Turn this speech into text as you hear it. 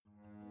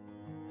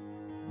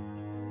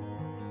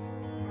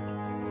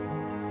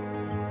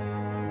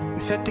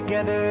sat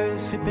together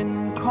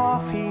sipping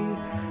coffee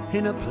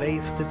in a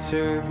place that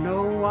served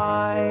no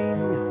wine.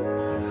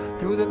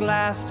 Through the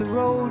glass the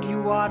road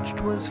you watched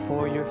was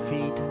for your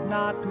feet,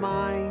 not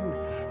mine.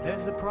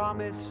 There's the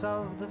promise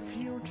of the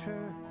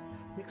future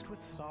mixed with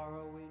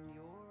sorrow in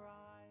your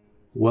eyes.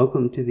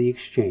 Welcome to The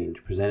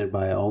Exchange, presented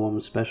by Olam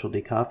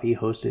Specialty Coffee,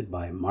 hosted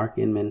by Mark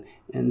Inman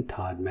and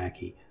Todd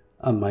Mackey.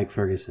 I'm Mike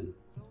Ferguson.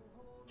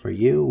 For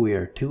you, we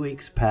are 2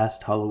 weeks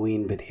past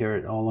Halloween, but here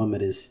at Olam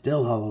it is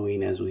still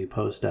Halloween as we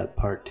post up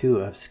part 2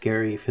 of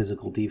Scary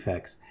Physical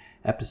Defects,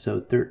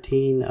 episode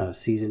 13 of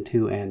season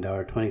 2 and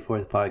our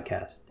 24th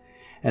podcast.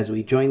 As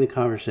we join the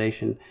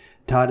conversation,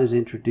 Todd is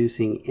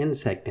introducing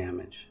insect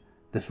damage,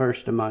 the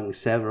first among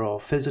several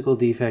physical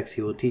defects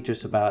he will teach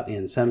us about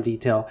in some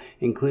detail,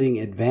 including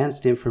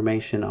advanced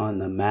information on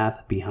the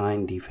math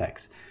behind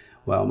defects,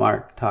 while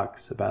Mark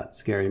talks about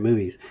scary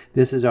movies.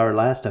 This is our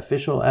last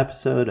official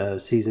episode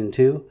of Season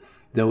 2,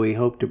 though we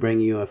hope to bring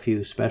you a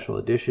few special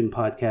edition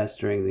podcasts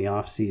during the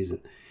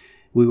off-season.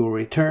 We will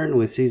return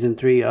with Season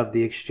 3 of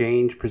The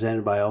Exchange,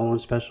 presented by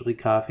Olam Specialty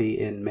Coffee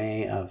in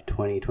May of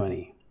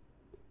 2020.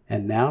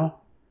 And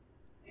now,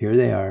 here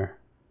they are,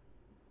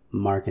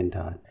 Mark and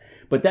Todd.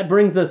 But that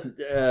brings us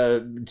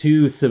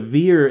to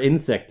severe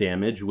insect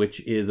damage, which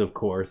is, of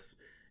course,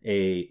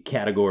 a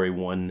Category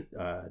 1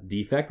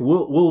 defect.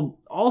 We'll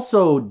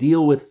also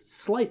deal with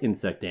slight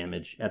insect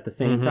damage at the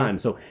same time.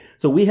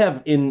 So we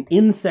have in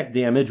insect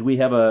damage, we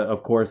have,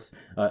 of course,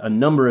 a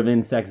number of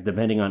insects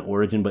depending on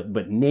origin,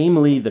 but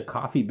namely the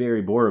coffee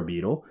berry borer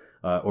beetle,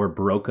 or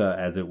broca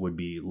as it would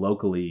be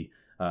locally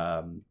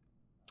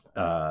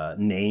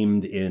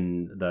named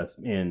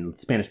in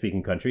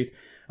Spanish-speaking countries.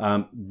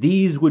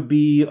 These would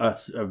be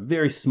a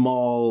very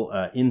small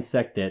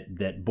insect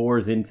that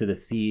bores into the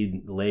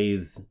seed,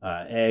 lays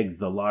eggs.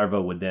 The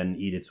larva would then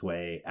eat its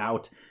way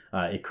out.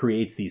 It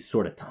creates these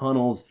sort of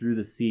tunnels through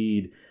the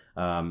seed.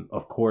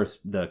 Of course,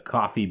 the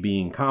coffee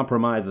being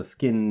compromised, the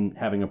skin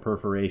having a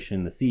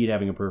perforation, the seed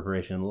having a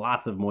perforation,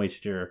 lots of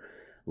moisture,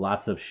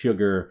 lots of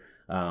sugar.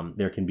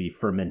 There can be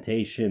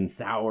fermentation,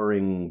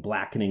 souring,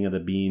 blackening of the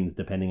beans,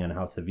 depending on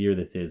how severe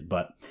this is.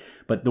 But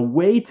the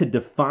way to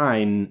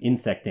define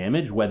insect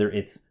damage, whether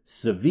it's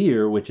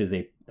severe, which is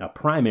a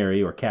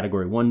primary or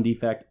Category 1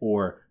 defect,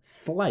 or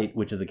slight,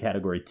 which is a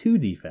Category 2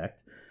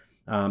 defect,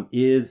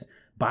 is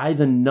by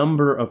the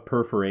number of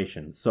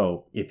perforations.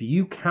 So if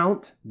you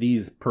count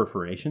these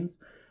perforations,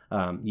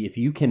 if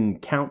you can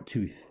count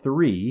to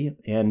 3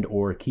 and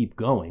or keep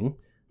going,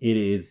 it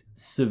is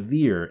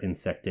severe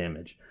insect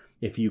damage.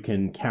 If you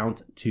can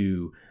count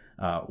to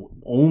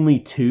only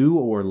 2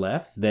 or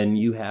less, then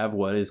you have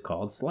what is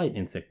called slight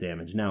insect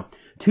damage. Now,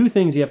 2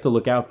 things you have to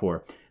look out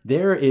for.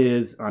 There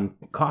is, on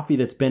coffee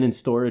that's been in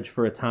storage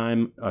for a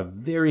time, a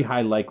very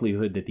high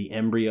likelihood that the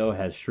embryo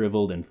has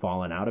shriveled and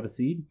fallen out of a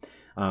seed.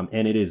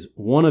 And it is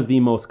one of the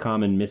most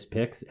common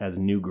mispicks as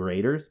new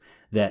graders,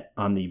 that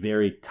on the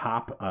very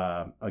top,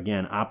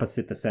 again,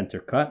 opposite the center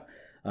cut,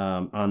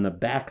 on the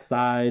back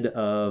side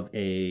of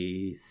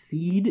a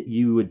seed,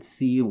 you would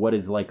see what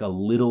is like a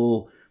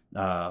little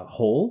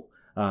hole.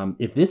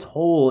 If this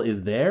hole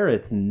is there,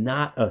 it's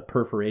not a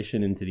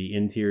perforation into the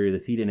interior of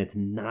the seed, and it's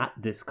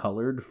not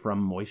discolored from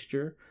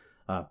moisture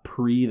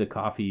pre the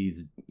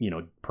coffee's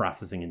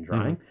processing and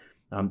drying.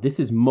 This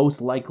is most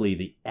likely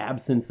the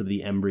absence of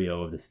the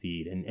embryo of the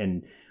seed,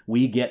 and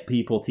we get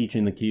people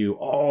teaching the queue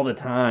all the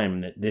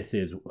time that this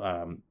is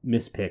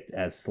mispicked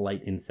as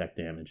slight insect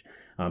damage.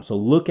 So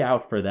look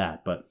out for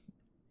that. But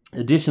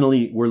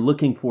additionally, we're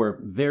looking for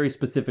very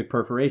specific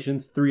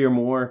perforations, 3 or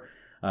more,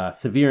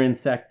 severe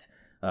insect,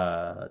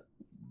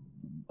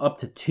 up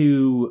to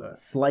 2,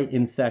 slight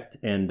insect.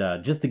 And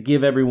just to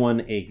give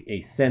everyone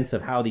a sense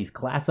of how these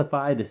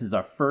classify, this is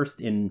our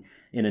first in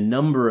a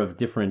number of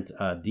different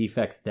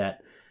defects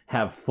that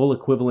have full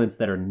equivalents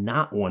that are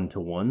not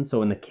 1-to-1.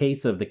 So in the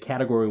case of the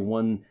Category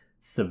 1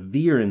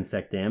 severe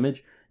insect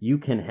damage, you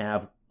can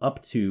have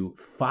up to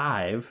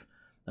 5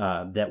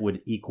 that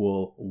would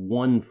equal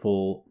 1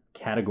 full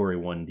Category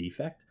 1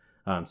 defect.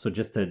 So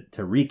just to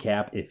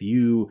recap, if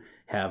you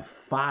have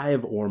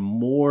 5 or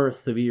more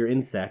severe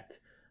insect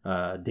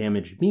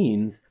damaged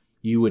beans,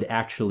 you would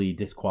actually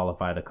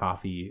disqualify the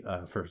coffee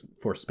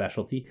for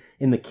specialty.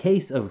 In the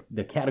case of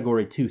the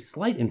Category 2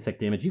 slight insect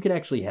damage, you could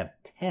actually have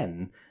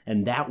 10,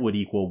 and that would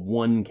equal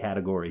 1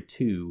 Category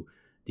 2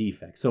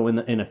 defect. So in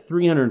a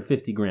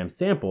 350-gram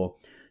sample,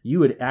 you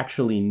would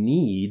actually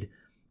need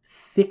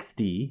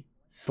 60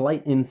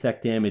 slight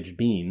insect damaged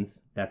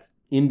beans. That's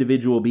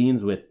individual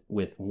beans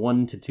with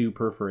 1 to 2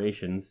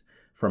 perforations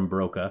from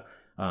broca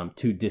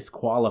to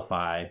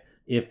disqualify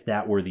if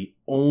that were the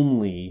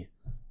only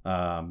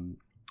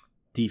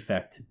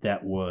defect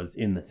that was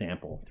in the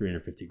sample,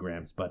 350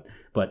 grams. But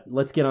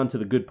let's get on to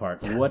the good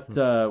part. What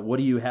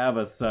do you have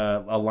us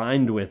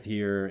aligned with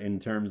here in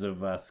terms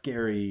of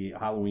scary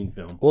Halloween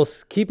film? Well,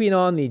 keeping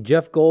on the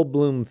Jeff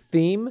Goldblum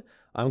theme,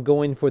 I'm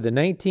going for the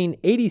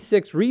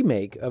 1986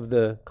 remake of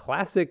the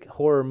classic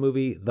horror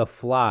movie The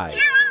Fly.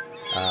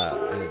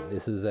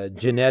 This is a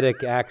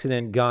genetic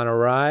accident gone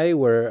awry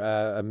where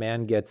a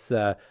man gets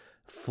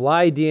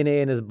fly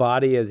DNA in his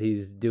body as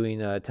he's doing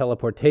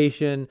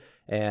teleportation,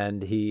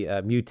 and he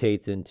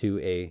mutates into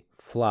a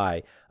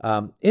fly.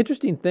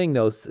 Interesting thing,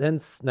 though,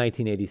 since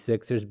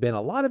 1986, there's been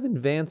a lot of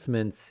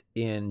advancements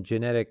in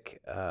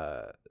genetic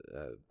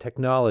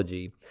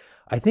technology.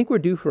 I think we're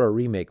due for a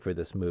remake for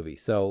this movie.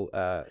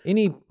 So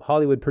any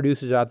Hollywood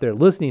producers out there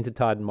listening to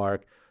Todd and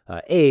Mark,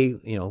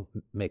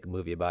 make a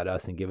movie about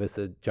us and give us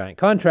a giant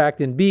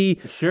contract, and B,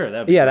 sure,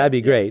 that'd be that'd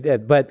be great.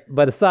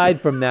 But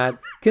aside from that,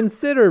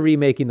 consider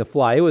remaking The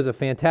Fly. It was a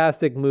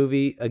fantastic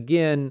movie.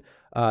 Again,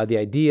 the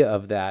idea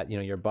of that,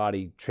 your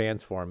body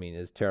transforming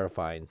is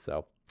terrifying.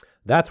 So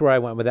that's where I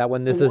went with that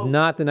one. This is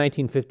not the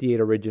 1958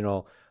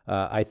 original.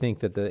 I think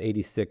that the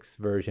 86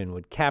 version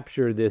would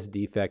capture this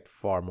defect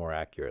far more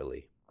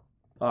accurately.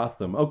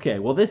 Awesome. Okay.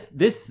 Well, this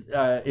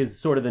is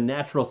sort of the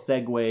natural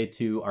segue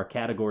to our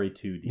category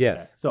 2 defects.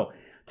 Yes. So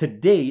to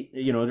date,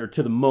 or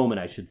to the moment,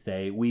 I should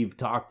say, we've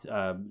talked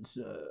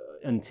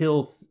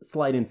until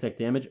slight insect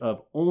damage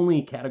of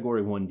only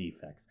category 1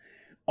 defects.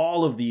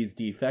 All of these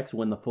defects,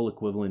 when the full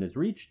equivalent is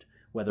reached,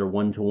 whether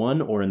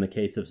 1-to-1 or in the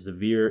case of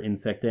severe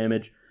insect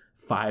damage,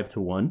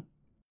 5-to-1,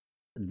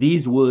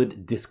 these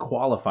would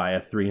disqualify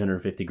a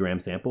 350-gram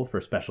sample for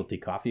specialty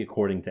coffee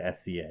according to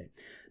SCA.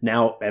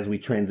 Now, as we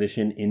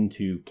transition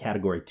into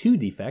Category 2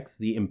 defects,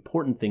 the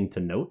important thing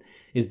to note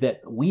is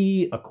that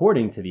we,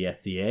 according to the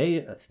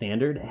SCA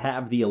standard,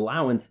 have the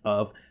allowance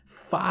of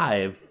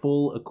 5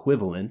 full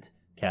equivalent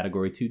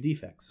Category 2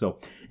 defects. So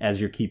as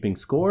you're keeping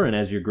score and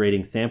as you're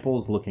grading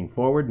samples looking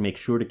forward, make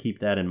sure to keep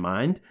that in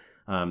mind.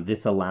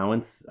 This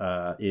allowance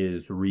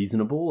is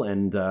reasonable,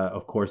 and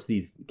of course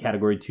these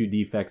Category 2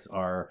 defects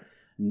are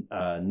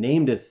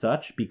named as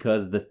such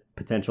because the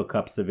potential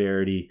cup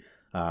severity,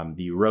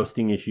 the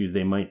roasting issues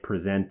they might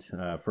present,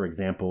 for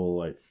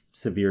example, it's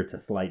severe to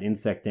slight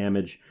insect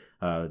damage,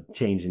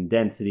 change in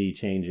density,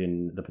 change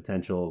in the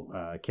potential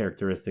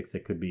characteristics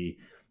that could be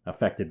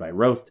affected by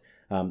roast.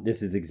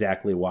 This is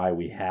exactly why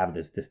we have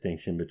this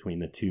distinction between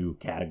the two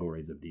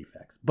categories of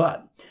defects.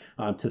 But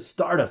to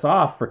start us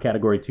off for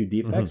Category 2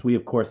 defects, we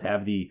of course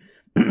have the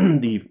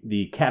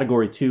the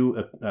Category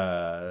 2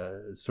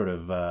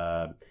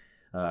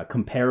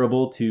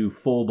 comparable to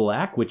full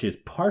black, which is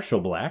partial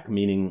black,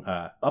 meaning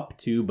up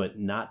to but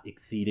not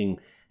exceeding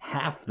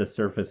half the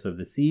surface of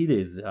the seed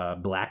is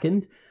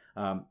blackened.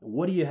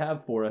 What do you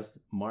have for us,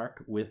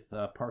 Mark, with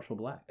partial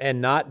black?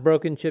 And not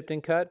broken, chipped,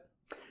 and cut?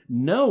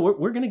 No,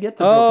 we're going to get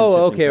to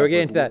broken, chipped, and cut. We're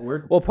getting to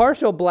that. Well,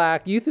 partial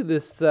black, you threw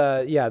this,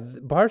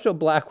 partial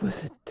black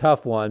was a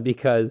tough one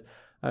because,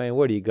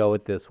 where do you go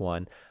with this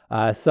one?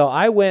 So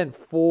I went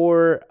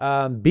for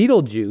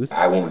Beetlejuice.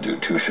 I won't do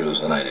 2 shows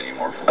a night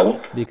anymore. I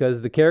won't.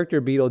 Because the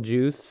character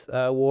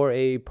Beetlejuice wore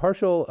a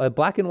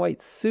black and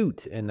white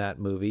suit in that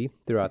movie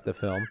throughout the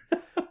film.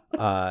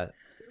 That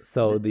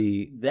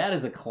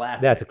is a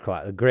classic. That's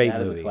a great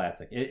movie. That is a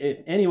classic. If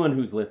anyone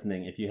who's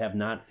listening, if you have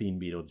not seen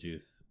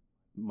Beetlejuice,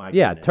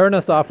 turn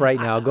us off right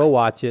now. Go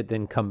watch it,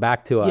 then come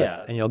back to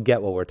us, and you'll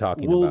get what we're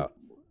talking about.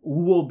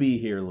 We'll be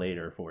here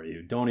later for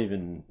you. Don't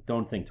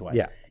think twice.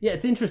 Yeah,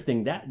 it's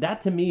interesting.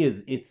 That to me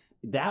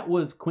that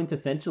was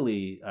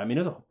quintessentially. It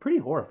was a pretty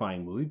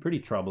horrifying movie, pretty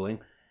troubling,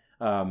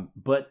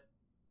 but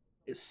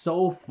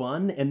so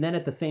fun. And then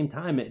at the same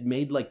time, it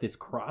made like this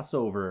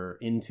crossover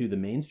into the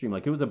mainstream.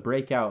 Like it was a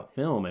breakout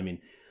film.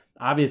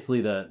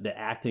 Obviously the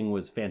acting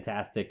was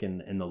fantastic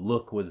and the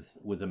look was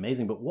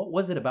amazing. But what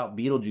was it about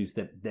Beetlejuice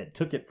that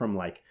took it from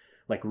like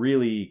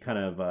really kind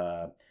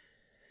of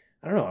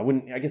I don't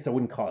know. I guess I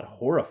wouldn't call it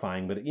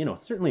horrifying, but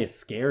certainly a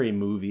scary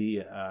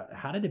movie.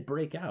 How did it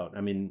break out?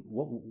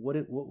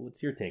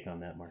 What's your take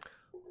on that, Mark?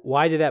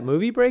 Why did that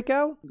movie break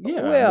out?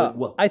 Yeah.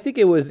 Well, I think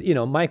it was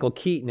Michael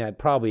Keaton at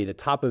probably the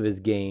top of his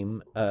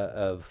game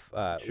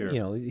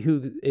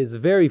who is a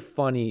very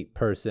funny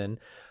person.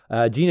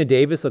 Gina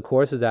Davis, of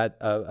course, is at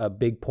a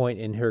big point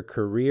in her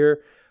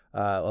career,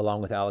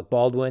 along with Alec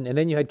Baldwin. And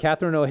then you had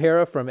Catherine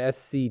O'Hara from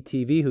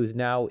SCTV, who's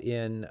now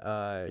in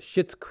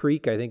Schitt's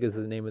Creek, I think is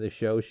the name of the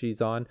show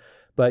she's on.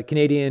 But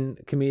Canadian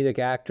comedic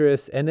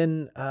actress. And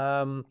then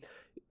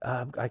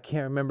I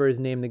can't remember his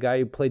name, the guy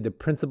who played the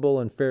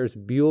principal in Ferris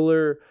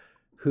Bueller,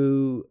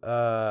 who...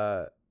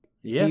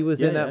 he was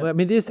in that.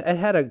 Yeah. It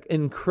had an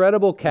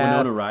incredible cast.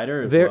 Winona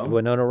Ryder as well.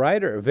 Winona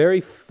Ryder,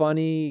 very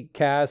funny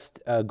cast,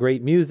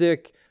 great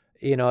music.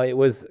 It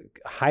was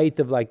height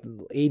of like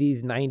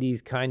 80s,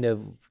 90s kind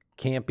of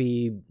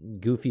campy,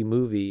 goofy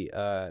movie.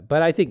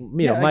 But I think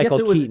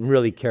Michael Keaton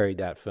really carried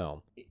that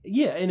film.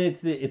 Yeah, and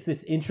it's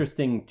this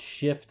interesting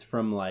shift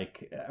from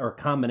or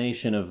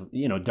combination of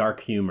dark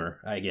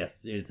humor. I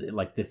guess it's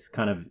like this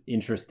kind of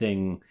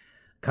interesting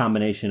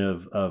combination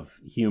of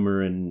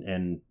humor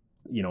and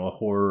a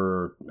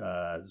horror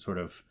sort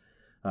of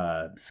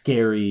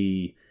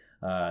scary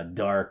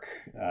dark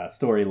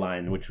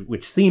storyline,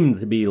 which seemed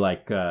to be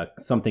like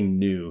something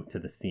new to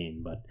the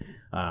scene. But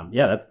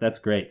that's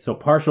great. So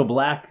partial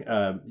black,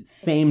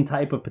 same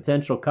type of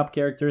potential cup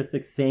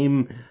characteristics,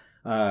 same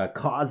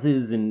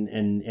causes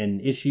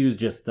and issues,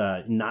 just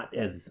not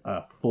as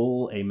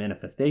full a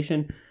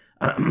manifestation.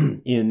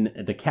 In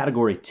the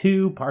category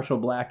 2, partial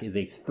black is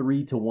a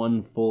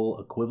 3-to-1 full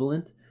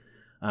equivalent.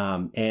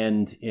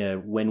 And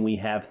when we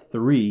have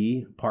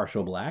 3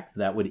 partial blacks,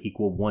 that would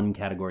equal 1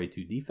 category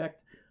 2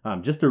 defect.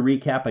 Just to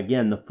recap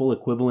again, the full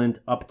equivalent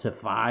up to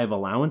 5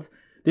 allowance.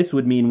 This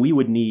would mean we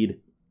would need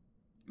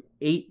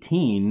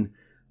 18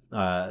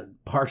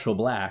 partial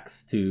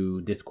blacks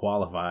to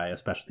disqualify a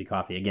specialty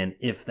coffee. Again,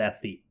 if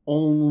that's the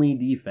only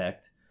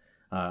defect,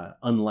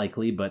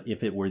 unlikely, but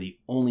if it were the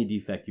only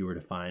defect you were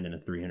to find in a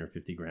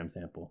 350 gram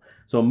sample.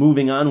 So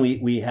moving on,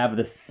 we have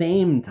the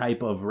same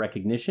type of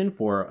recognition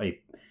for a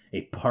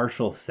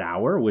partial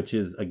sour, which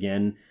is,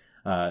 again,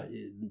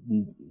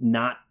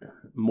 not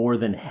more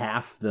than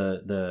half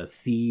the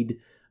seed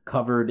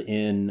covered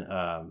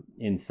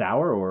in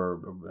sour or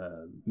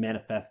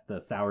manifest the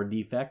sour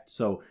defect.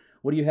 So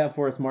what do you have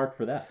for us, Mark,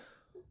 for that?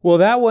 Well,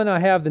 that one I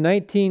have the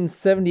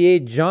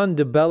 1978 John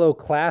DeBello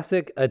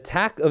classic,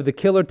 Attack of the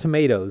Killer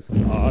Tomatoes.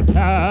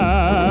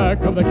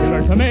 Attack of the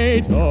Killer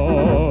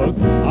Tomatoes.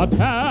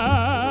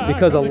 Attack.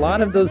 Because a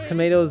lot of those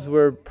tomatoes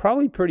were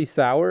probably pretty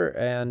sour,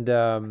 and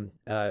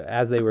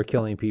as they were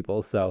killing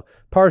people. So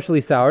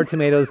partially sour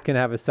tomatoes can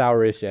have a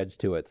sourish edge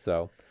to it.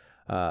 So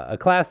a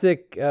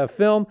classic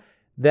film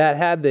that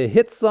had the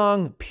hit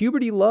song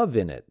Puberty Love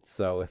in it.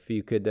 So if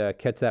you could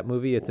catch that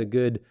movie, it's a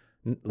good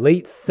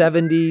late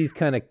 70s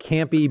kind of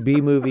campy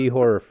B-movie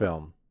horror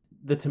film.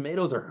 The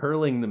tomatoes are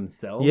hurling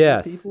themselves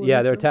Yes, at people?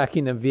 yeah, they're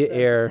attacking them via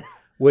air,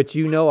 which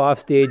off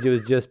stage it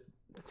was just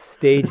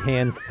stage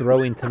hands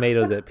throwing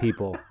tomatoes at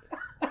people.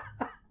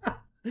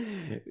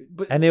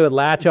 And they would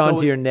latch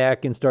onto your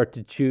neck and start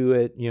to chew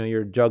it,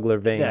 your jugular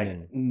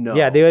vein.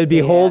 They would be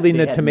holding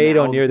the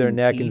tomato near their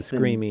neck and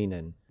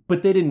screaming.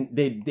 But they didn't.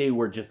 They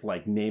were just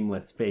like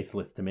nameless,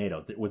 faceless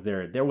tomatoes.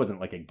 There wasn't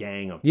like a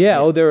gang of. Yeah.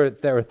 Tomatoes. Oh,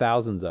 there were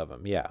thousands of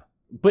them. Yeah.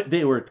 But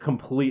they were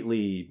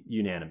completely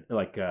unanimous,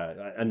 like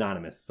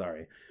anonymous.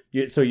 Sorry.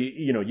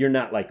 You're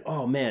not like,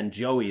 oh man,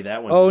 Joey,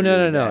 that one. Oh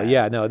no.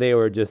 Yeah, no, they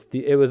were just.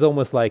 It was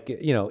almost like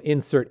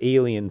insert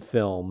alien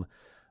film.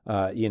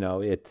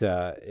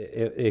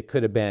 It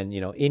could have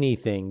been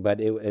anything,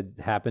 but it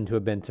happened to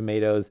have been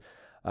tomatoes.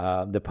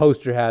 The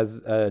poster has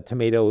a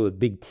tomato with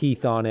big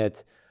teeth on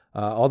it.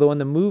 Although in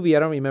the movie,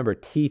 I don't remember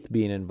teeth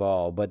being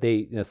involved, but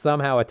they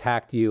somehow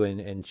attacked you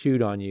and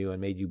chewed on you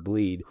and made you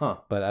bleed. Huh.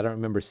 But I don't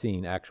remember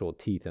seeing actual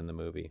teeth in the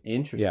movie.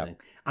 Interesting. Yeah.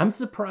 I'm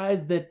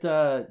surprised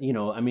that,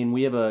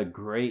 we have a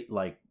great,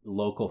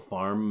 local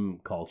farm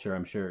culture.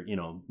 I'm sure,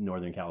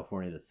 Northern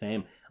California the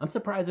same. I'm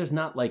surprised there's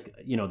not,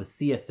 the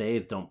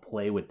CSAs don't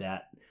play with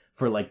that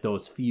for,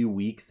 those few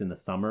weeks in the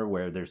summer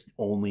where there's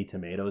only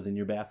tomatoes in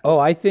your basket. Oh,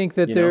 I think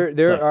that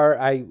there are.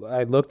 I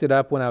looked it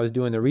up when I was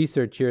doing the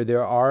research here.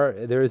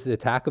 There's the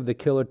Attack of the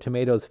Killer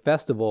Tomatoes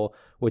Festival,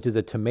 which is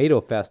a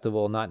tomato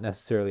festival, not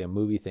necessarily a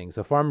movie thing.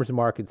 So farmers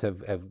markets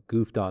have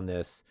goofed on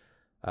this,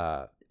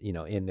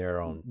 in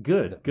their own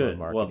good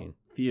marketing. Well,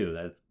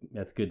 phew,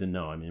 that's good to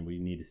know. I mean, we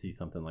need to see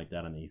something like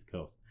that on the East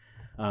Coast.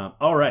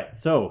 All right,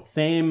 so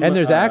same. And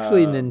there's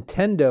actually a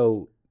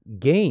Nintendo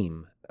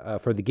game.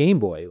 For the Game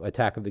Boy,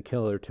 Attack of the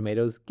Killer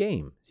Tomatoes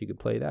game. So you could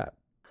play that.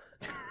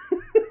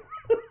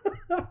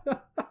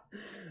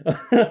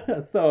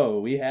 So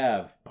we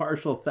have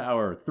partial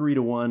sour,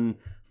 3-to-1,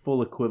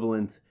 full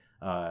equivalent,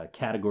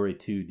 category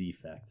 2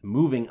 defect.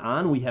 Moving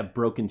on, we have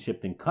broken,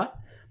 chipped, and cut.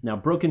 Now,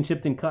 broken,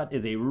 chipped, and cut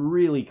is a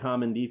really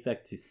common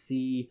defect to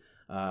see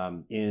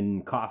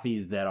in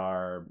coffees that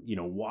are,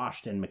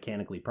 washed and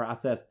mechanically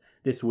processed.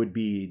 This would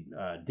be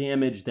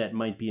damage that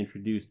might be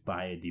introduced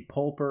by a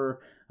depulper,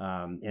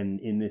 and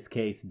in this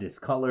case,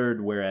 discolored,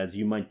 whereas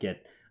you might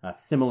get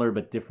similar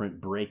but different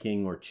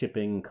breaking or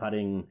chipping,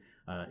 cutting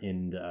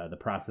in the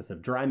process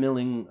of dry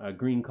milling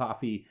green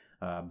coffee,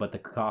 but the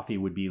coffee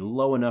would be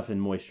low enough in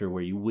moisture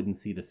where you wouldn't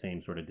see the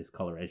same sort of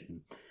discoloration.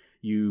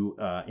 You,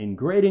 in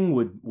grading,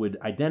 would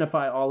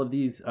identify all of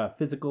these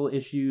physical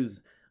issues,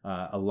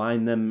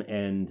 align them,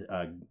 and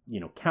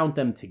count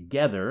them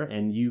together,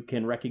 and you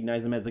can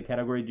recognize them as a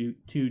category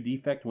 2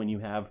 defect when you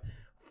have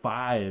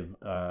 5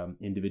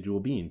 individual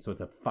beans. So it's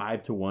a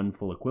 5-to-1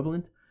 full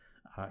equivalent,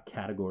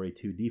 category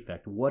 2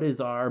 defect. What is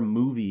our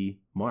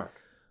movie, Mark?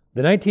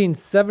 The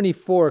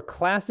 1974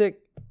 classic,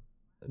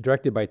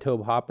 directed by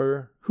Tobe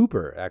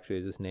Hooper actually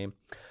is his name,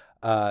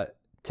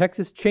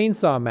 Texas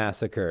Chainsaw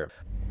Massacre.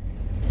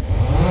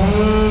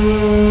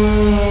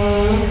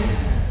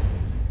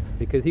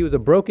 Because he was a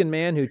broken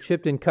man who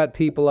chipped and cut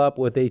people up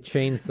with a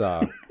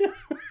chainsaw.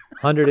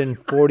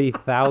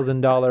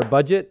 $140,000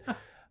 budget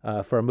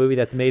for a movie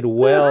that's made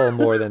well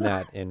more than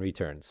that in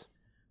returns.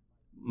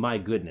 My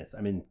goodness.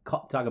 I mean,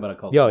 talk about a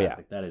cult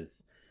classic. Yeah.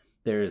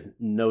 There is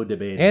no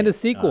debate. And a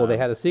sequel. They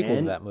had a sequel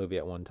to that movie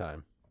at one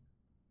time.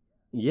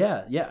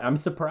 Yeah. I'm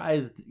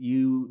surprised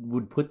you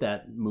would put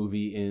that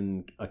movie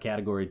in a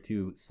category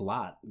 2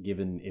 slot,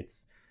 given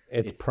its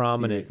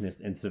prominence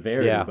seriousness and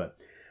severity. Yeah.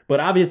 But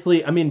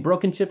obviously, I mean,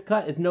 broken chip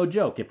cut is no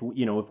joke. If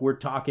we're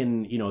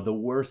talking, the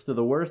worst of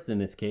the worst in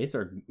this case,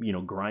 are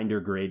grinder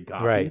grade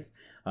coffees.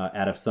 Right.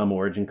 Out of some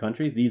origin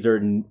countries, these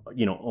are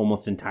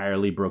almost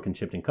entirely broken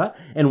chipped and cut.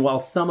 And while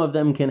some of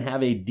them can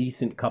have a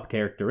decent cup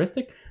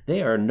characteristic,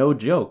 they are no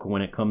joke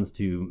when it comes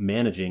to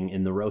managing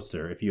in the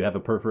roaster. If you have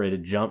a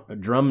perforated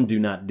drum, do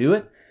not do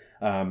it.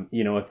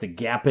 If the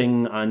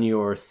gapping on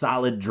your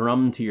solid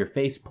drum to your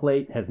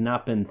faceplate has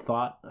not been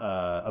thought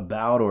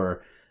about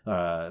or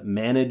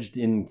managed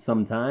in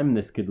some time,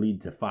 this could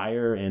lead to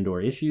fire and or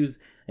issues.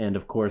 And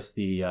of course,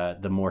 the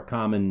more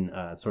common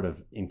sort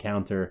of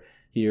encounter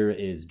here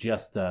is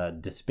just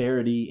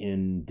disparity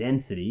in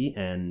density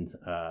and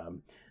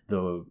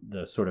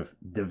the sort of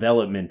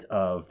development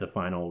of the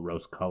final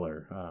roast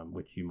color,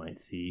 which you might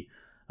see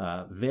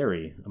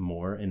vary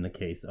more in the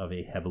case of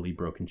a heavily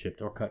broken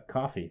chipped or cut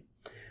coffee.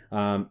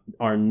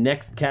 Our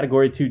next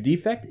category 2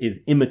 defect is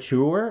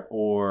immature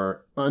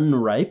or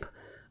unripe.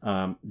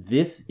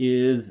 This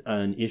is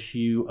an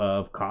issue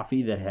of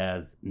coffee that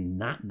has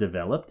not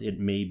developed. It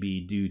may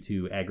be due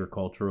to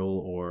agricultural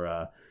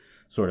or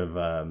sort of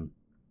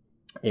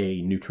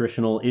a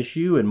nutritional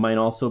issue. It might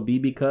also be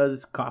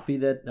because coffee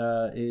that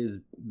is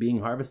being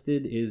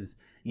harvested is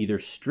either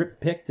strip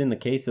picked in the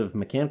case of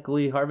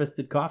mechanically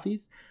harvested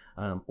coffees,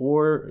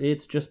 or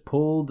it's just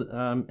pulled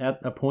at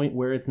a point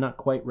where it's not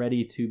quite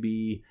ready to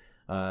be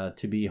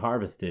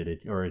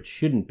harvested, or it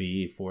shouldn't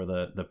be for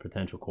the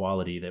potential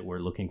quality that we're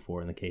looking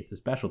for in the case of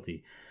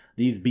specialty.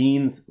 These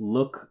beans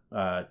look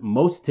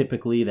most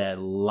typically that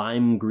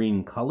lime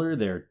green color.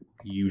 They're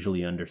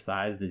usually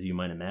undersized, as you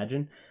might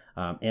imagine.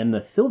 And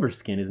the silver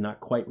skin is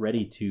not quite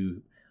ready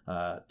to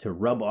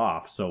rub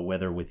off. So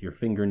whether with your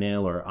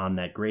fingernail or on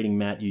that grating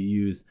mat you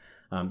use,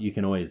 you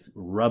can always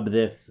rub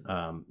this,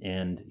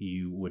 and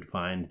you would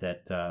find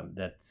that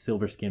that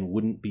silver skin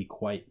wouldn't be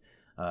quite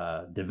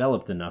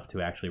developed enough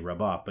to actually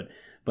rub off.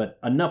 But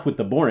enough with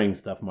the boring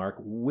stuff, Mark.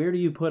 Where do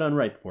you put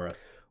unripe for us?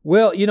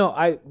 Well,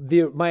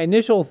 my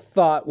initial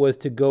thought was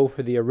to go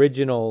for the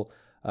original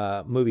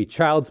movie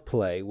Child's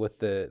Play with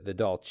the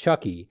doll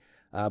Chucky.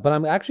 But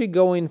I'm actually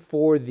going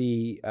for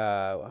the,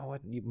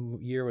 what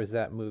year was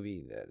that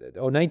movie?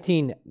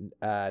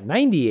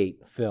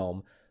 1998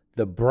 film,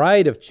 The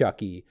Bride of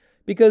Chucky,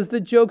 because the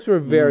jokes were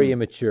very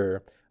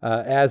immature,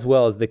 as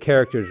well as the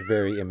characters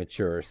very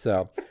immature.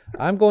 So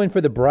I'm going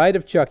for The Bride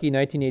of Chucky,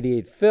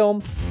 1988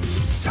 film.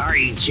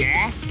 Sorry,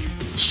 Jack.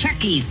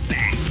 Chucky's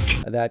back.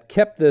 That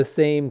kept the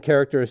same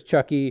character as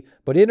Chucky,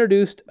 but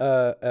introduced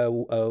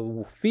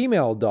a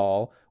female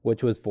doll,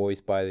 which was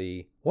voiced by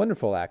the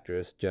wonderful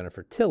actress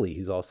Jennifer Tilly,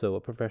 who's also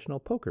a professional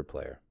poker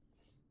player.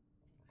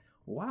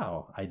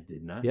 Wow, I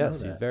did not know Yes,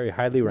 that. she's very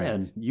highly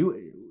ranked.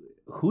 Man,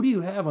 who do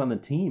you have on the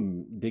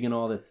team digging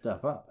all this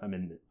stuff up? I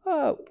mean,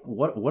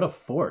 what a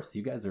force.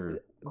 You guys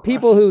are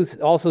people who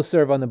also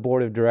serve on the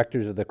board of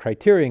directors of the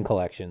Criterion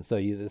Collection. So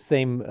the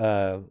same,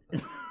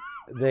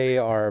 they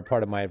are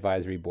part of my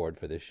advisory board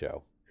for this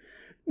show.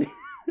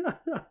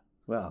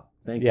 Well,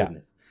 thank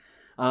goodness.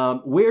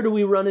 Where do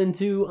we run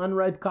into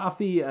unripe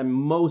coffee?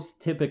 Most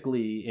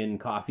typically in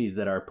coffees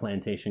that are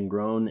plantation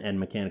grown and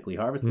mechanically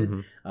harvested.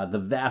 Mm-hmm. The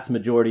vast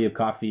majority of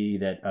coffee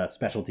that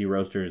specialty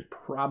roaster is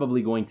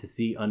probably going to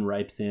see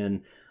unripes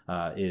in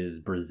is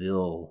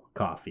Brazil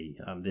coffee.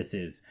 This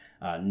is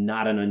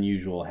not an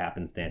unusual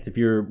happenstance. If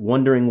you're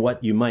wondering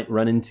what you might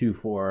run into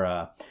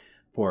for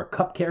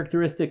cup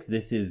characteristics,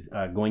 this is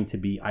going to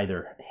be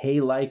either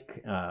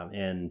hay-like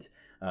and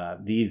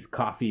these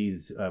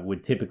coffees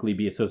would typically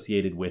be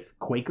associated with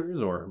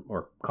Quakers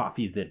or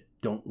coffees that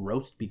don't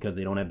roast because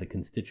they don't have the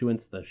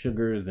constituents, the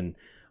sugars and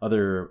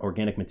other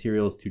organic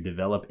materials to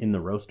develop in the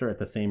roaster at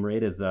the same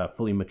rate as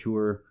fully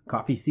mature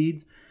coffee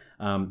seeds.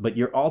 But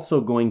you're also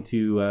going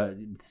to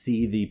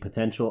see the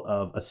potential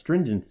of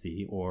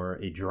astringency or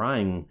a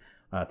drying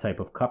type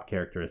of cup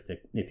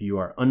characteristic. If you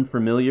are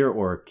unfamiliar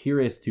or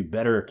curious to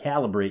better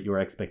calibrate your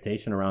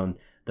expectation around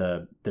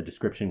the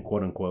description,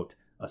 quote unquote,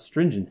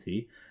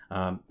 astringency,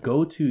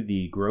 go to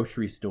the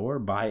grocery store,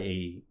 buy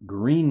a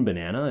green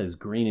banana, as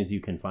green as you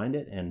can find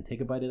it, and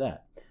take a bite of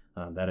that.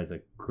 That is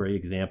a great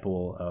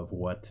example of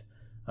what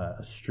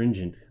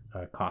astringent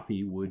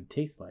coffee would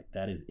taste like.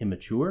 That is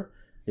immature.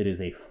 It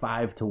is a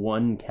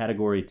 5-to-1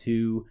 category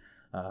 2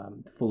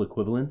 full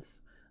equivalence.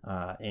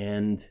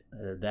 And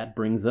that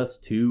brings us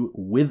to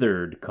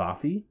withered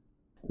coffee.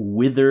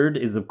 Withered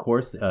is, of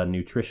course, a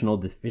nutritional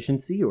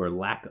deficiency or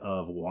lack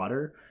of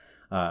water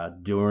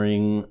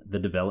during the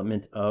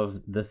development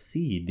of the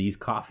seed. These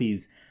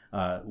coffees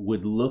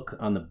would look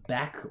on the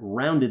back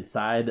rounded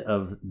side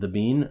of the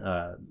bean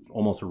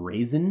almost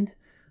raisined,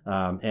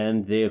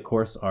 and they of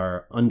course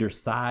are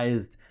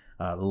undersized,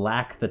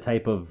 lack the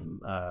type of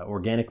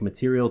organic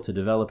material to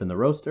develop in the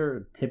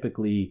roaster,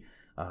 typically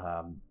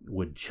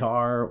would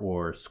char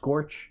or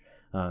scorch,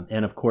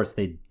 and of course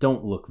they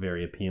don't look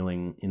very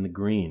appealing in the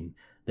green.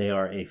 They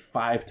are a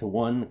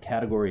 5-to-1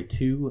 category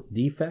 2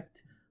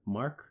 defect.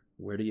 Mark,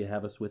 where do you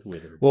have us with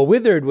withered? Well,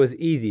 withered was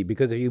easy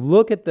because if you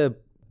look at the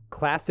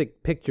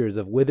classic pictures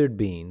of withered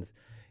beans,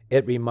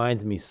 it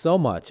reminds me so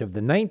much of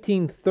the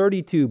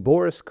 1932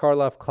 Boris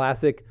Karloff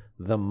classic,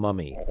 The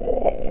Mummy.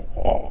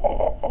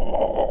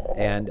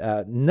 And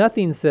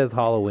nothing says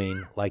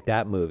Halloween like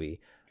that movie.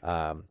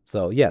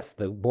 So yes,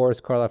 the Boris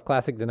Karloff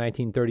classic, the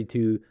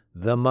 1932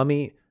 The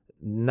Mummy,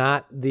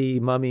 not The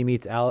Mummy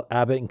meets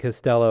Abbott and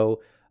Costello,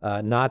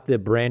 not the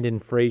Brandon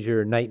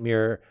Fraser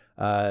Nightmare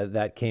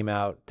that came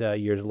out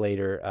years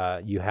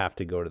later. You have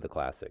to go to the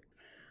classic.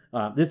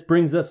 This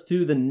brings us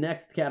to the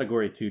next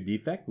category 2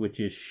 defect,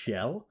 which is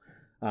shell,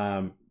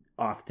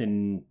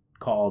 often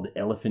called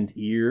elephant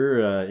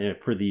ear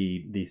for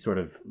the sort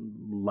of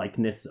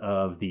likeness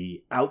of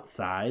the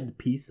outside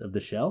piece of the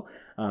shell.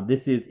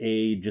 This is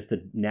just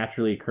a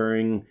naturally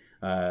occurring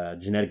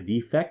genetic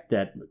defect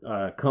that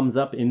comes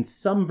up in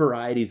some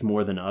varieties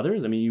more than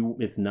others. I mean,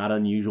 it's not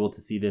unusual to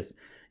see this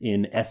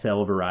in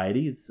SL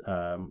varieties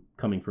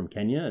coming from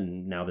Kenya,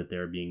 and now that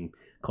they're being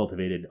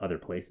cultivated other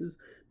places.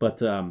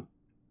 But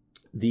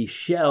the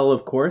shell,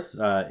 of course,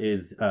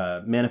 is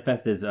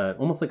manifest as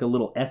almost like a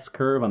little S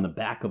curve on the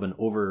back of an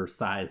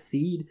oversized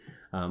seed,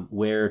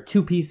 where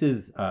two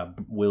pieces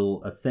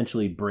will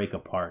essentially break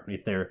apart.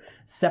 If they're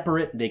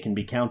separate, they can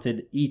be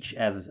counted each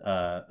as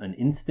an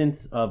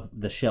instance of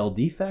the shell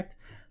defect.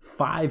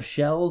 5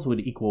 shells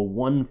would equal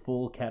 1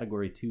 full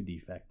category 2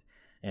 defect.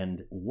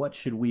 And what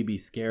should we be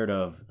scared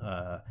of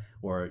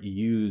or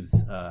use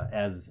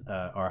as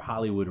our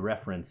Hollywood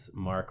reference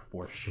mark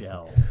for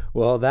shell?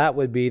 Well, that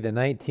would be the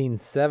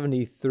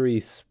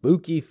 1973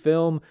 spooky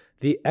film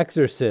The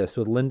Exorcist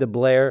with Linda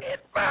Blair.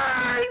 It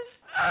burns!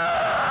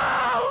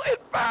 Oh,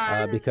 it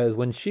burns! Because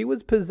when she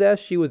was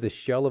possessed, she was a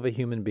shell of a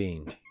human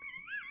being.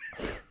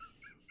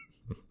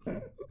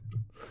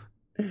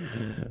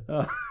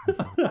 I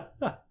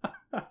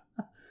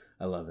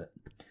love it.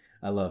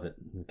 I love it.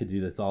 We could do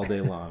this all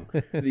day long.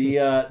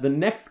 The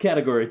next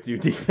category 2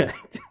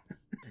 defect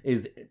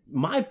is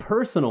my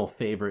personal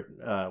favorite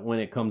when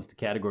it comes to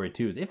category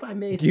 2s. If I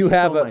may, you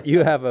have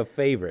a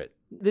favorite.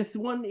 This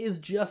one is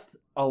just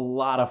a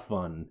lot of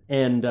fun,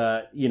 and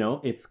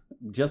it's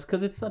just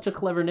because it's such a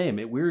clever name.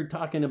 We're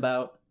talking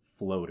about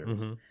floaters.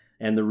 Mm-hmm.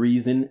 And the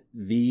reason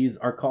these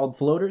are called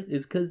floaters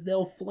is because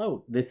they'll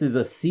float. This is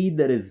a seed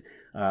that is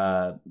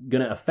going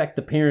to affect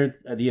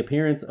the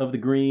appearance of the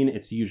green.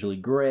 It's usually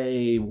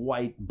gray,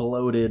 white,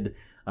 bloated,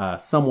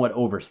 somewhat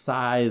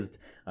oversized,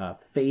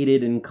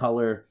 faded in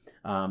color.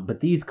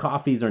 But these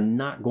coffees are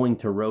not going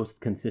to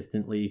roast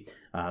consistently.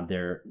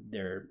 They're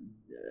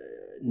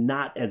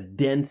not as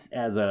dense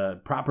as a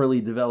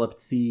properly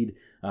developed seed.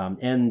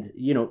 And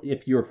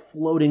if you're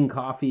floating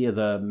coffee as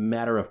a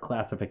matter of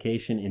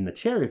classification in the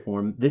cherry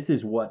form, this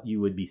is what you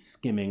would be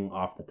skimming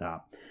off the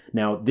top.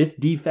 Now, this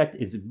defect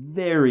is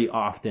very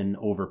often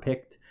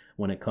overpicked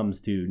when it comes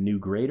to new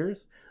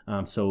graders,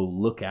 so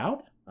look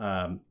out.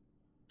 And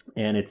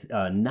it's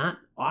not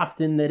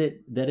often that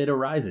it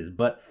arises,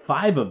 but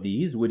 5 of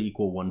these would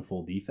equal 1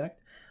 full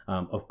defect.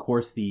 Of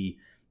course, the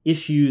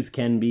issues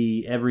can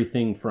be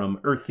everything from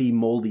earthy,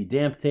 moldy,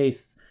 damp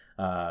tastes,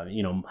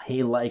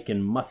 hay-like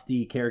and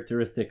musty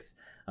characteristics,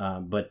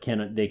 but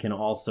they can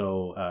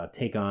also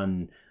take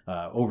on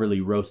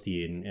overly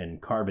roasty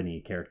and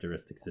carbony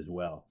characteristics as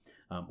well.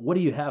 What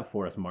do you have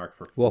for us, Mark?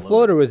 Well,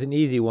 floater was an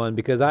easy one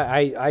because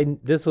I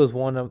this was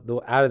one of the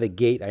out of the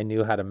gate. I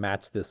knew how to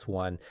match this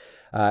one.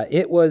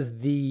 It was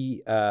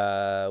the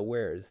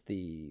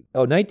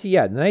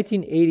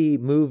 1980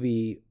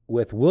 movie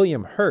with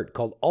William Hurt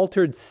called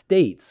Altered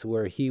States,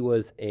 where he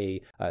was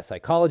a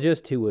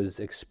psychologist who was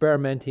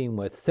experimenting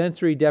with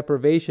sensory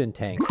deprivation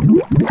tanks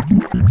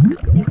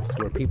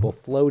where people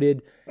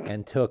floated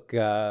and took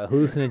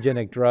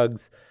hallucinogenic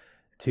drugs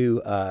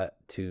to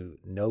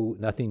know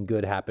nothing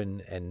good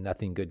happened and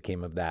nothing good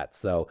came of that.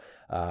 So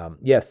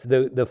yes,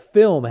 the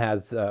film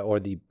has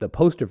or the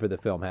poster for the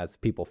film has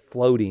people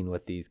floating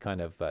with these kind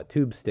of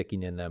tubes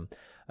sticking in them.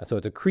 So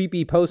it's a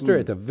creepy poster.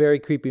 It's a very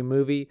creepy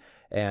movie.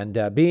 And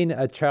being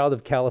a child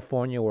of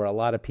California where a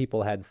lot of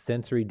people had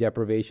sensory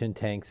deprivation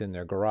tanks in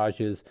their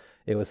garages,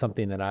 it was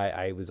something that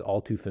I was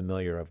all too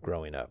familiar of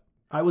growing up.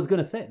 I was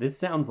gonna say, this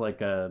sounds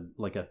like a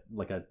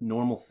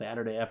normal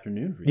Saturday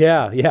afternoon for you.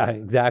 Yeah,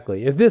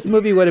 exactly. If this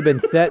movie would have been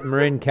set in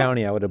Marin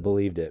County, I would have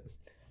believed it.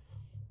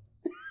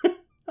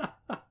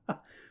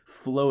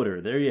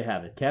 Floater, there you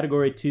have it.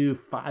 Category 2,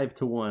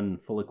 5-1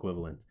 full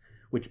equivalent,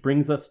 which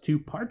brings us to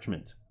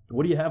parchment.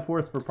 What do you have for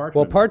us for parchment?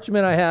 Well,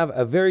 parchment, I have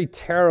a very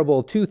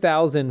terrible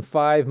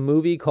 2005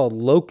 movie called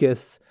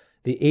Locusts,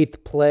 The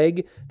Eighth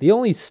Plague. The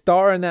only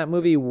star in that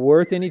movie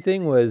worth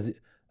anything was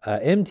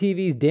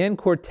MTV's Dan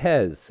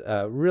Cortez.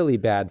 Really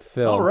bad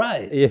film. All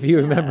right. If you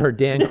remember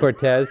Dan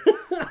Cortez.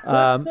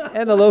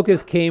 And the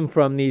locusts came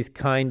from these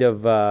kind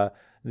of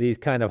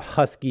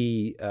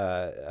husky,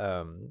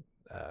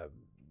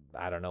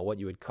 I don't know what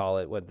you would call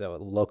it, what the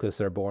locusts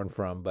are born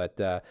from, but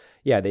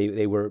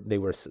they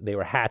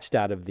were hatched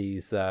out of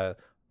these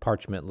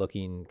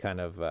parchment-looking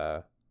kind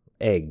of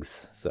eggs.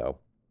 So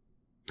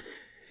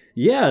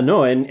Yeah,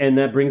 no, and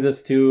that brings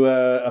us to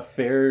a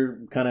fair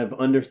kind of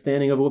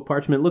understanding of what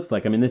parchment looks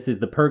like. I mean, this is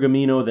the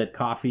pergamino that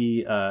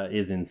coffee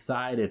is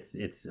inside. It's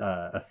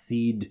a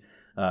seed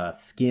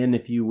skin,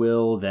 if you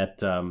will,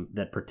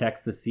 that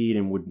protects the seed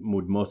and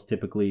would most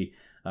typically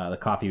the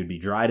coffee would be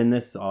dried in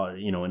this,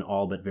 in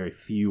all but very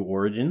few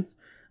origins.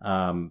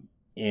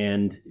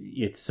 And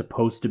it's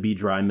supposed to be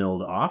dry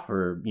milled off,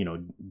 or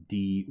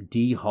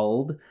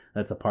dehulled.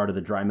 That's a part of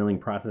the dry milling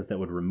process that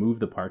would remove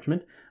the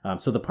parchment.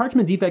 So the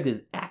parchment defect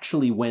is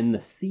actually when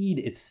the seed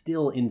is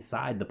still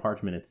inside the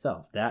parchment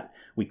itself. That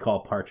we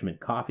call parchment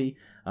coffee.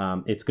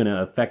 It's going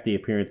to affect the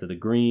appearance of the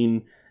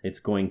green. It's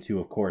going to,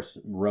 of course,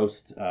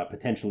 roast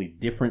potentially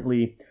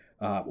differently,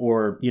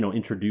 or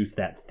introduce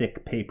that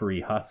thick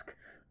papery husk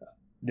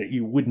that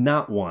you would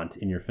not want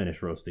in your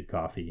finished roasted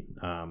coffee.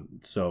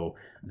 So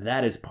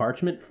that is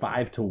parchment.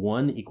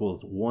 5-to-1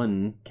 equals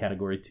 1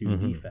 category 2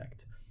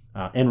 defect.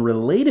 And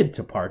related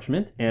to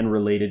parchment and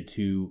related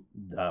to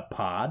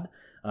pod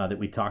that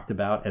we talked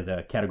about as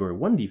a category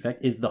 1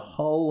 defect is the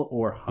hull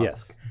or husk.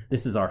 Yes.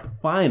 This is our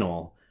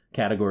final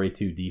category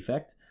 2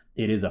 defect.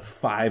 It is a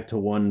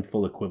 5-to-1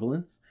 full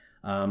equivalence.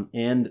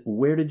 And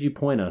where did you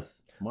point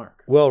us,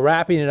 Mark? Well,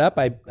 wrapping it up,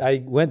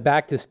 I went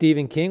back to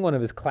Stephen King, one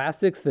of his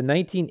classics, the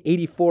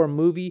 1984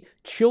 movie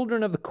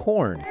Children of the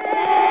Corn.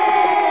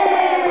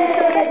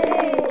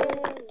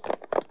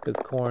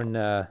 Because corn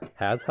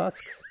has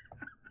husks.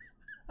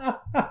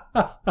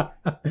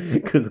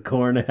 Because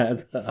corn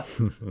has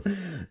husks.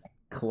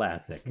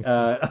 Classic.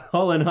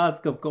 Hull and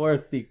husk, of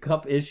course, the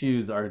cup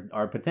issues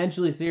are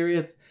potentially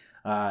serious.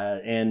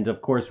 And,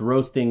 of course,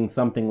 roasting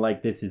something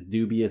like this is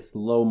dubious.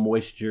 Low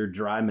moisture,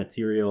 dry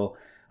material,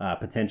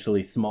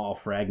 potentially small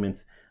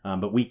fragments.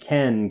 But we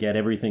can get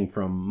everything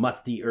from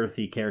musty,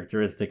 earthy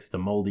characteristics to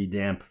moldy,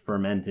 damp,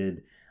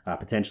 fermented,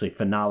 potentially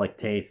phenolic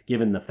taste,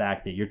 given the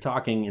fact that you're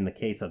talking, in the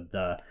case of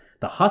the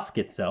husk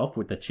itself,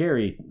 with the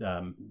cherry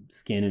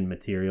skin and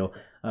material,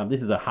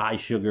 this is a high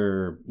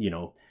sugar,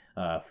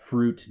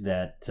 fruit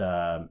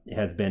that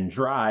has been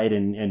dried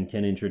and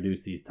can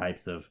introduce these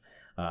types of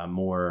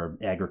more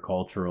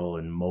agricultural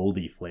and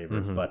moldy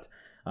flavors. But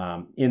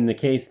in the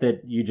case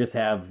that you just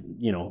have,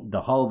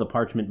 the hull of the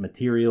parchment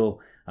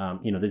material,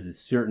 this is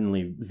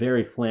certainly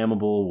very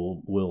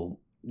flammable, will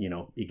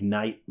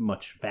ignite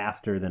much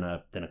faster than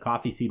a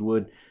coffee seed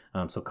would.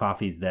 So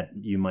coffees that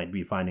you might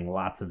be finding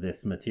lots of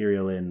this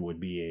material in would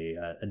be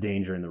a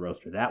danger in the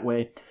roaster that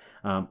way.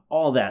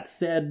 All that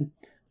said,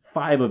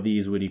 5 of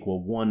these would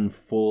equal 1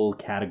 full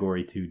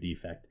category 2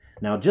 defect.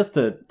 Now, just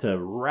to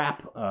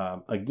wrap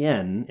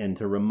again and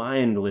to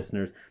remind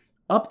listeners,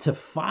 up to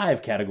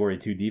 5 category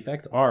 2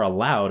 defects are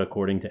allowed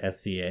according to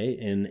SCA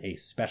in a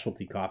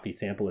specialty coffee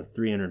sample of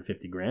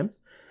 350 grams.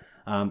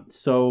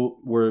 So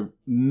we're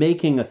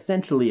making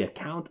essentially a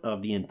count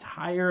of the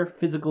entire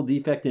physical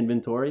defect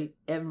inventory,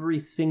 every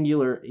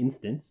singular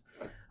instance.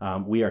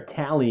 We are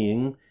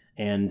tallying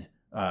and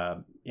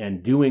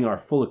doing our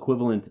full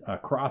equivalent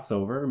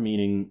crossover,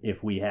 meaning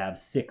if we have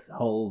 6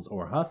 hulls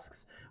or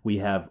husks, we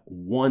have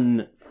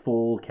 1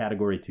 full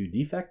category 2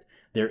 defect.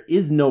 There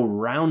is no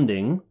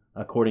rounding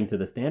according to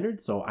the standard,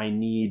 so I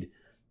need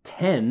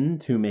 10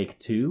 to make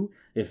 2.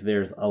 If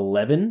there's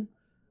 11,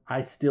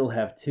 I still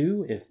have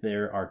 2. If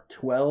there are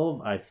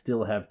 12, I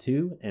still have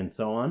 2, and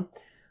so on.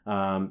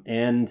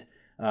 And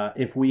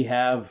if we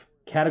have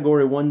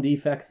category 1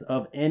 defects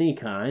of any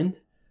kind,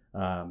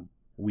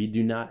 we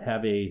do not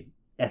have a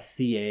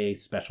SCA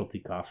specialty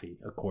coffee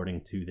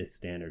according to this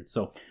standard.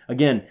 So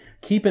again,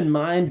 keep in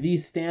mind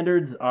these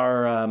standards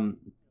are,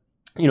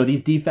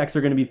 these defects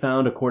are going to be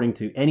found according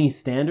to any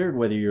standard,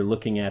 whether you're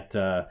looking at,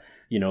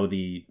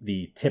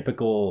 the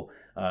typical,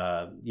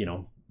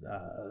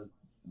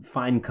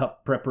 fine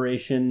cup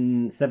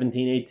preparation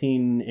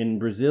 1718 in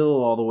Brazil,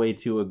 all the way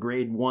to a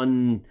grade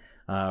 1,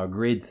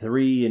 grade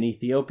 3 in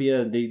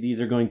Ethiopia.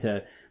 These are going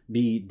to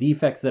be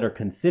defects that are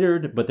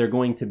considered, but they're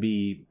going to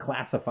be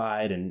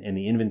classified, and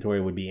the inventory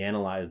would be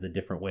analyzed a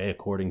different way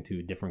according to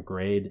a different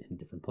grade in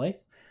different place.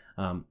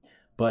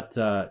 But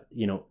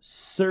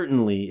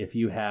certainly if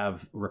you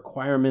have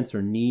requirements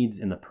or needs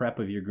in the prep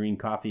of your green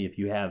coffee, if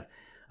you have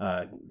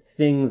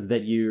things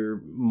that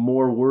you're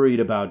more worried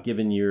about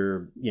given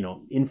your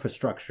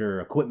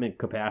infrastructure, equipment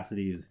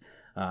capacities,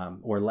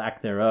 or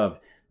lack thereof,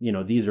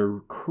 these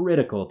are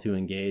critical to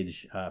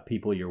engage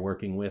people you're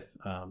working with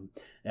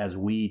as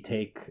we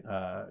take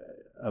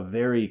a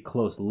very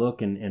close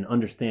look and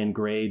understand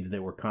grades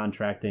that we're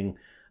contracting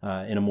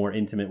in a more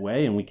intimate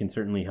way, and we can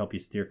certainly help you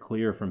steer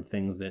clear from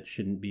things that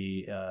shouldn't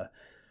be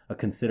a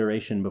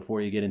consideration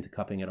before you get into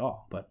cupping at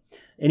all. But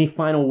any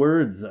final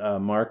words,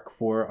 Mark,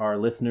 for our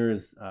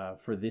listeners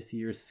for this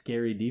year's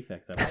Scary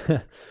Defects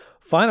episode?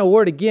 Final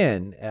word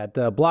again at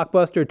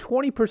Blockbuster,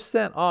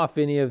 20% off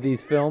any of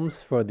these films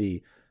for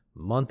the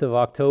month of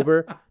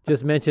October.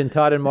 Just mention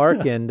Todd and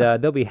Mark, and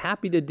they'll be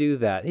happy to do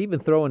that. Even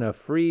throw in a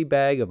free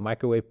bag of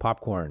microwave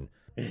popcorn.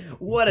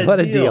 What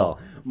a deal,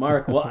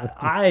 Mark. Well,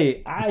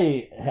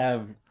 I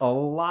have a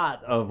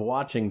lot of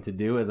watching to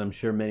do, as I'm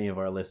sure many of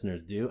our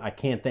listeners do. I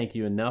can't thank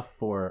you enough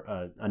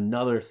for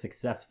another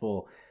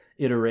successful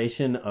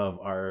iteration of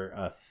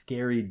our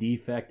scary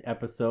defect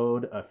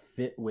episode,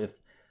 fit with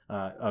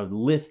a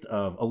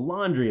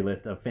laundry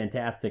list of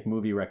fantastic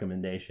movie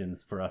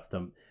recommendations for us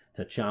to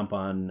chomp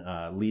on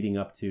leading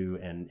up to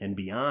and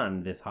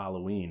beyond this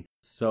Halloween.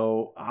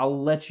 So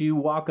I'll let you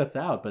walk us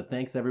out, but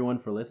thanks everyone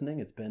for listening.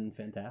 It's been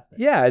fantastic.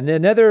 Yeah, and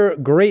another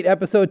great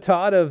episode,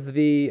 Todd, of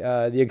the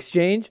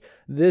Exchange.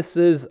 This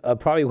is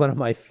probably one of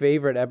my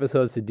favorite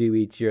episodes to do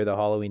each year, the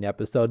Halloween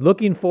episode.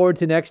 Looking forward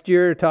to next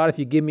year, Todd. If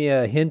you give me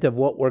a hint of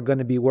what we're going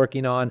to be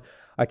working on,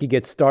 I could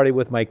get started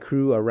with my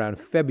crew around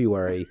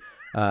February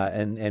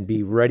and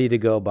be ready to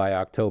go by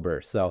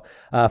October. So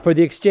for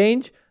the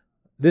Exchange,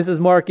 this is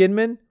Mark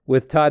Inman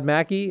with Todd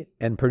Mackey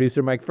and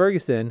producer Mike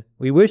Ferguson.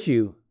 We wish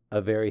you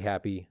a very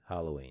happy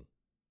Halloween.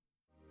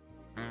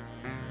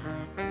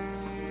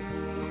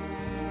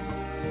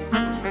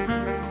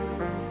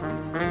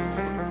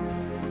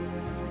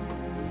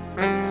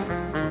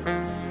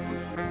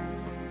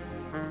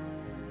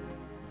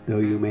 Though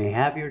you may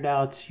have your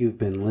doubts, you've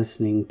been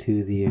listening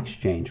to The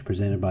Exchange,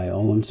 presented by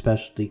Olam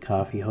Specialty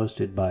Coffee,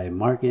 hosted by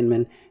Mark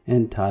Inman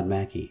and Todd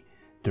Mackey,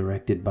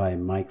 directed by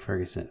Mike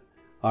Ferguson.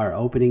 Our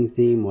opening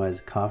theme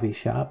was Coffee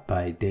Shop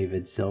by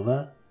David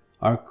Silva.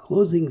 Our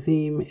closing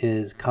theme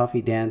is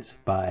Coffee Dance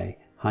by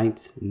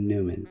Heinz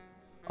Newman.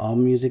 All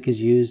music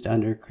is used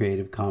under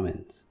Creative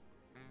Commons.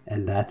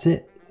 And that's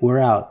it. We're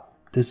out.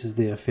 This is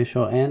the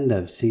official end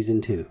of Season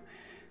 2.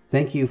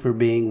 Thank you for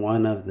being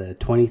one of the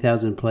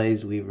 20,000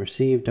 plays we've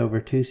received over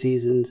 2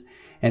 seasons,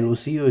 and we'll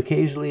see you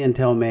occasionally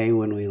until May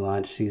when we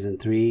launch Season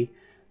 3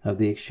 of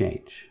The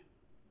Exchange.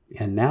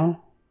 And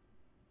now,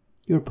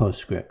 your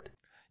postscript.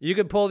 You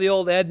could pull the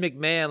old Ed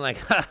McMahon, like,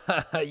 ha,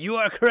 ha, ha, you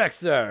are correct,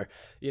 sir.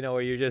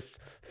 Where you're just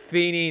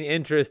feigning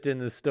interest in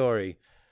the story.